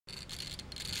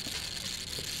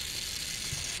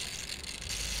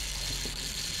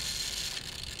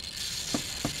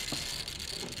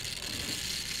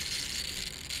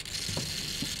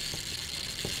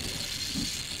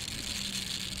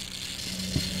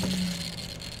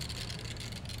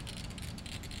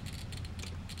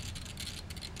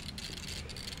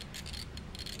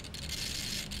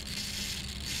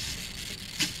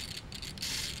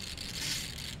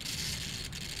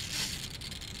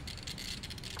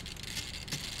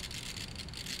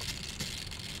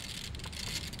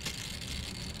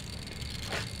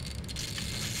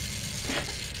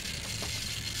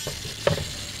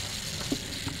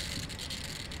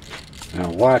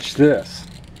watch this.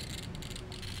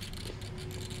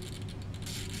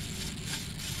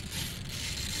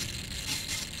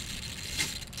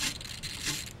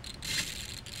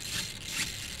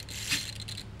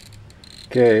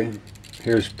 Okay,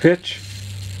 here's pitch.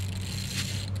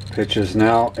 Pitch is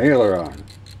now aileron,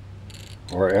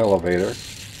 or elevator,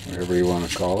 whatever you want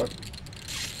to call it.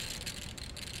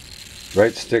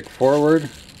 Right stick forward,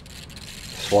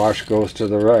 swash goes to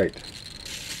the right.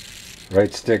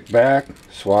 Right stick back,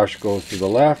 swash goes to the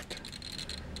left.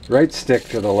 Right stick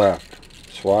to the left,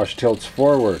 swash tilts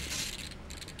forward.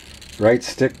 Right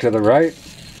stick to the right,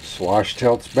 swash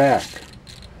tilts back.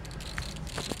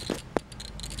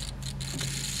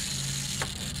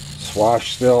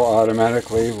 Swash still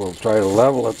automatically will try to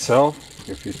level itself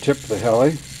if you tip the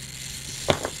heli.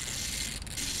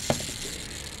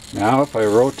 Now if I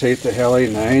rotate the heli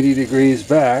 90 degrees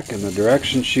back in the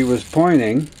direction she was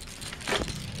pointing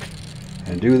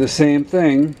and do the same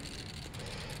thing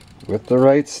with the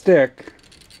right stick,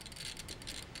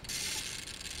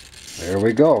 there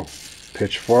we go.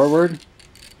 Pitch forward,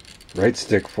 right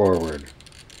stick forward.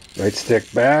 Right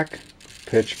stick back,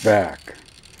 pitch back.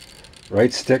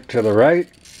 Right stick to the right,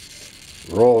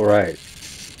 roll right.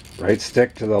 Right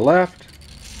stick to the left,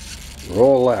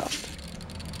 roll left.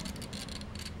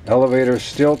 Elevator's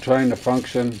still trying to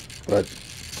function, but,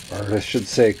 or I should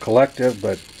say collective,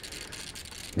 but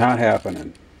not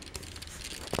happening.